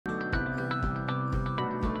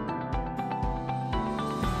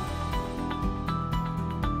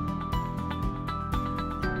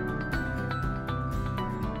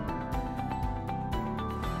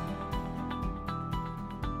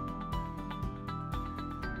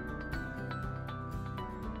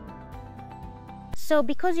So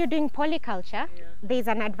because you're doing polyculture, there's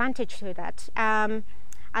an advantage to that.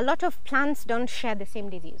 A lot of plants don't share the same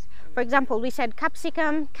disease. For example, we said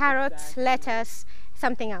capsicum, carrots, lettuce,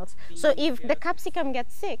 something else. So if the capsicum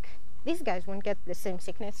gets sick, these guys won't get the same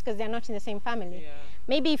sickness because they're not in the same family.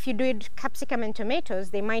 Maybe if you do it capsicum and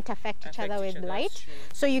tomatoes, they might affect each other with blight.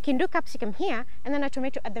 So you can do capsicum here and then a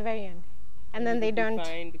tomato at the very end. And then they don't.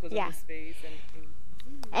 Fine because of the space.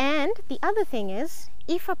 And the other thing is,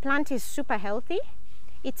 if a plant is super healthy,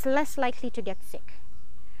 it's less likely to get sick.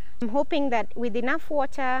 I'm hoping that with enough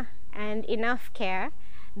water and enough care,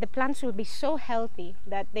 the plants will be so healthy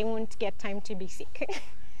that they won't get time to be sick.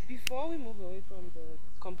 Before we move away from the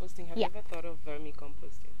composting, have you ever thought of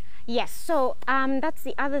vermicomposting? Yes, so that's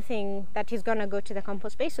the other thing that is going to go to the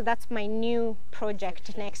compost space. So that's my new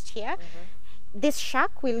project next year. This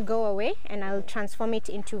shack will go away and I'll transform it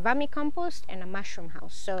into vermicompost and a mushroom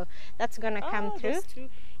house. So that's going to come through.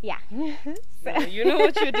 Yeah. So you know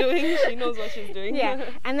what you're doing, she knows what she's doing. Yeah,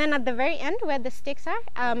 and then at the very end where the sticks are,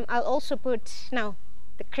 I'll also put now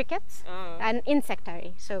the crickets and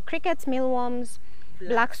insectary. So crickets, mealworms,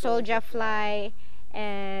 black soldier fly,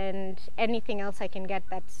 and anything else I can get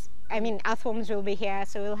that's, I mean, earthworms will be here,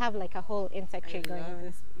 so we'll have like a whole insect tree going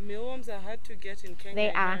on. Mealworms are hard to get in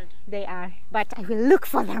Kenya. They are, but I will look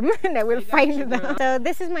for them and I will find them. So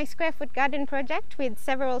this is my square foot garden project with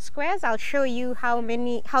several squares. I'll show you how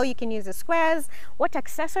you can use the squares, what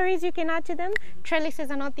accessories you can add to them. Trellises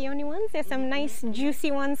are not the only ones. There's some nice juicy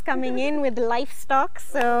ones coming in with livestock,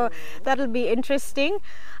 so that'll be interesting.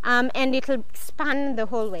 And it'll span the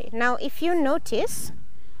whole way. Now, if you notice,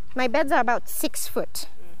 my beds are about 6 foot.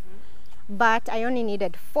 But I only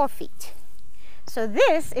needed 4 feet. So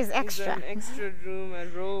this is extra. An extra room, a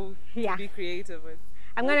row to be creative with.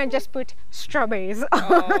 I'm going to just put strawberries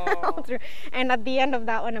all through. And at the end of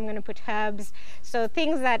that one, I'm going to put herbs. So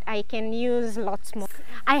things that I can use lots more.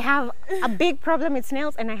 I have a big problem with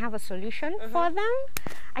snails and I have a solution for them.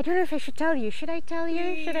 I don't know if I should tell you. Should I tell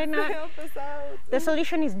you? Should I not? Help us out. The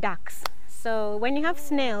solution is ducks. So when you have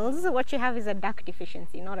snails, what you have is a duck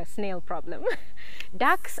deficiency, not a snail problem.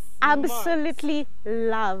 Ducks absolutely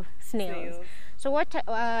love snails. So what,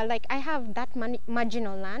 like I have that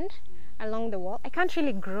marginal land along the wall. I can't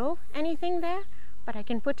really grow anything there, but I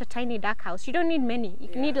can put a tiny duck house. You don't need many.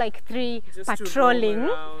 You need like 3 just patrolling.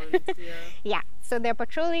 Yeah. So they're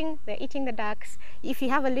patrolling, they're eating the ducks. If you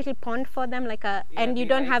have a little pond for them, like and you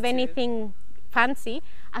don't have anything fancy,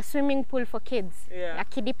 a swimming pool for kids, a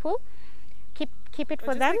kiddie pool. Keep it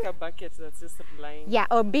for them. Like a bucket that's just lying. Yeah,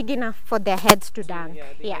 or big enough for their heads to dunk.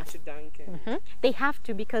 They need to dunk. They have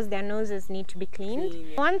to because their noses need to be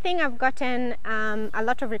cleaned. One thing I've gotten a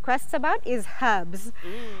lot of requests about is herbs.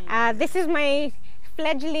 This is my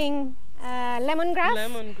fledgling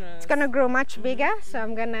lemongrass. It's gonna grow much bigger, so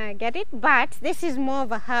I'm gonna get it. But this is more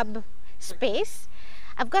of a herb space.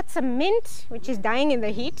 I've got some mint, which is dying in the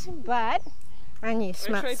heat, but and you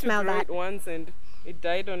smell that. I tried to grow it once and it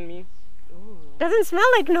died on me. Doesn't smell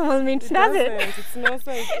like normal mint, does it? It smells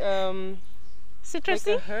like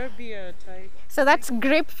citrusy, like a herbier type. So that's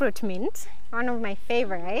grapefruit mint, one of my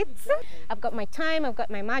favorites. I've got my thyme, I've got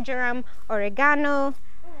my marjoram, oregano. Oh,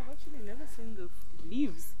 I've actually never seen the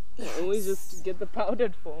leaves. I always just get the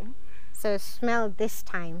powdered form. So smell this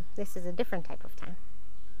thyme. This is a different type of thyme.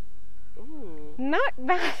 Ooh. Not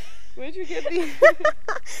bad. Where'd you get these?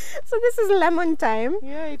 So this is lemon thyme.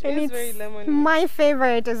 Yeah, it is very lemony. My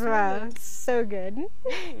favorite as well. It's so good.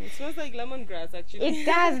 It smells like lemongrass actually. It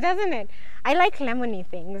does, doesn't it? I like lemony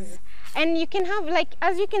things. And you can have, like,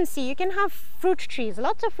 as you can see, you can have fruit trees,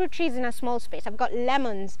 lots of fruit trees in a small space. I've got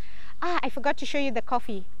lemons. I forgot to show you the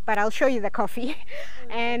coffee, but I'll show you the coffee.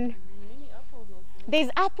 And there's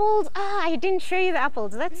apples. I didn't show you the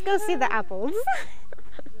apples. Let's go see the apples.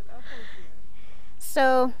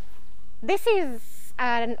 So this is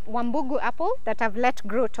a Wambugu apple that I've let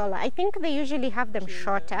grow taller. I think they usually have them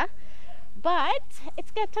shorter, but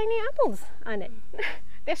it's got tiny apples on it.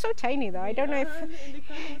 They're so tiny though. I don't know if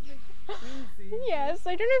yes,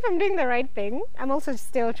 I don't know if I'm doing the right thing. I'm also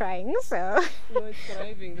still trying, so no, it's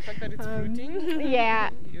thriving. The fact that it's fruiting. Yeah,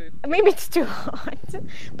 maybe it's too hot.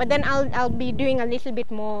 But then I'll be doing a little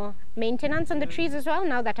bit more maintenance on the trees as well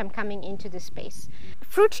now that I'm coming into the space.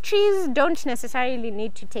 Fruit trees don't necessarily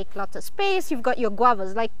need to take lots of space. You've got your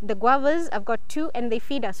guavas, like the guavas, I've got 2 and they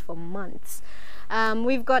feed us for months.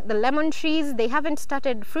 We've got the lemon trees. They haven't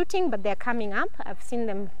started fruiting, but they're coming up. I've seen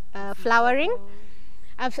them flowering.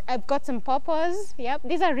 I've got some pawpaws. Yep,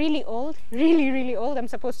 these are really old, really old. I'm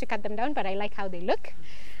supposed to cut them down, but I like how they look.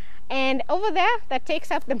 And over there, that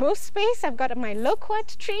takes up the most space, I've got my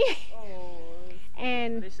loquat tree.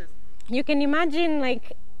 And you can imagine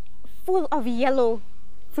like full of yellow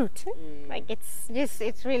fruit. Like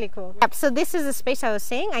it's really cool. Yep, so this is the space I was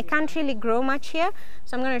saying. I can't really grow much here,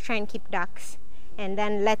 so I'm going to try and keep ducks and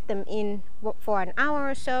then let them in for an hour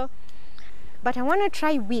or so. But I want to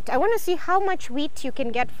try wheat. I want to see how much wheat you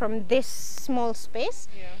can get from this small space.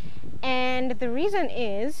 And the reason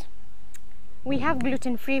is we have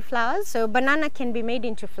gluten-free flours, so banana can be made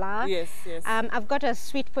into flour. Yes. I've got a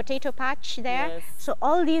sweet potato patch there. Yes. So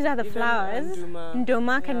all these are the Even flours.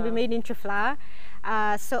 Ndoma can be made into flour.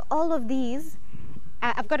 So all of these,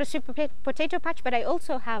 I've got a sweet potato patch, but I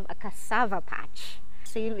also have a cassava patch.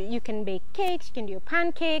 So you can bake cakes, you can do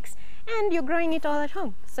pancakes, and you're growing it all at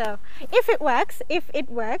home. So if it works,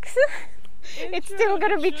 it's still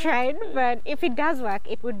going to be tried, but if it does work,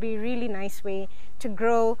 it would be a really nice way to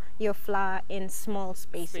grow your flour in small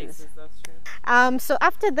spaces. That's true. So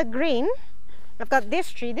after the grain, I've got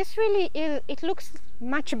this tree. This really it looks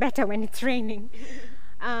much better when it's raining.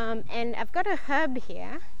 And I've got a herb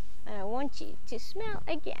here that I want you to smell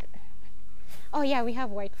again. Oh yeah, we have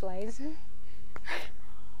white flies.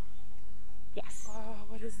 Yes. Oh,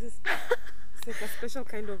 what is this? It's like a special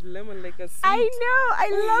kind of lemon, like a sweet. I know, I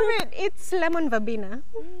love it. It's lemon verbena,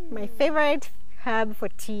 my favorite herb for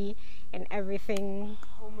tea and everything.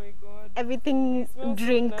 Oh my god. Everything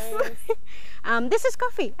drinks. So nice. This is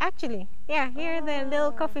coffee, actually. Yeah, here are the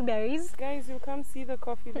little coffee berries. Guys, you'll come see the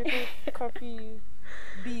coffee, little coffee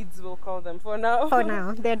beads, we'll call them for now. For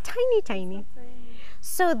now, they're tiny, tiny.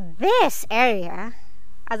 So this area,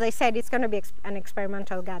 as I said, it's going to be an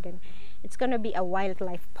experimental garden. It's going to be a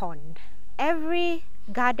wildlife pond. Every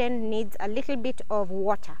garden needs a little bit of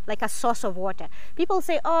water, like a source of water. People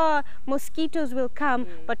say, oh, mosquitoes will come,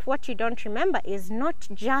 but what you don't remember is not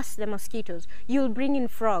just the mosquitoes. You'll bring in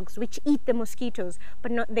frogs, which eat the mosquitoes,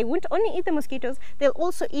 but they won't only eat the mosquitoes, they'll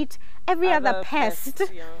also eat every other pest.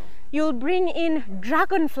 You'll bring in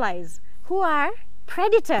dragonflies, who are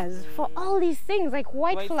predators for all these things, like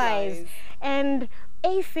whiteflies and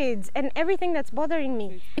aphids and everything that's bothering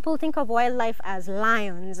me. People think of wildlife as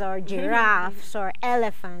lions or giraffes or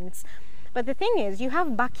elephants, but the thing is, you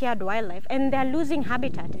have backyard wildlife and they're losing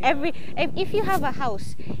habitat. If you have a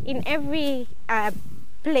house in every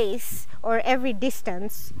place or every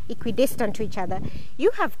distance, equidistant to each other,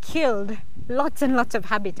 you have killed lots and lots of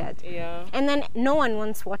habitat. And then no one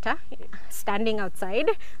wants water standing outside,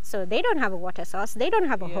 so they don't have a water source, they don't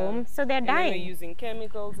have a home, so they're dying. And we're using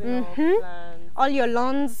chemicals in our plants. All your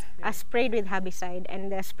lawns are sprayed with herbicide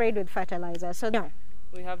and they're sprayed with fertilizer. So no.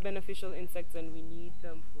 We have beneficial insects and we need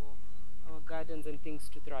them for our gardens and things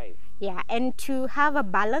to thrive. Yeah, and to have a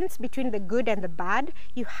balance between the good and the bad,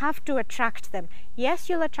 you have to attract them. Yes,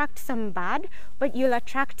 you'll attract some bad, but you'll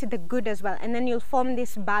attract the good as well. And then you'll form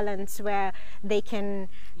this balance where they can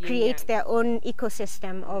create their own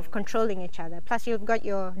ecosystem of controlling each other. Plus, you've got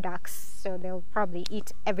your ducks, so they'll probably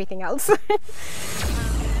eat everything else.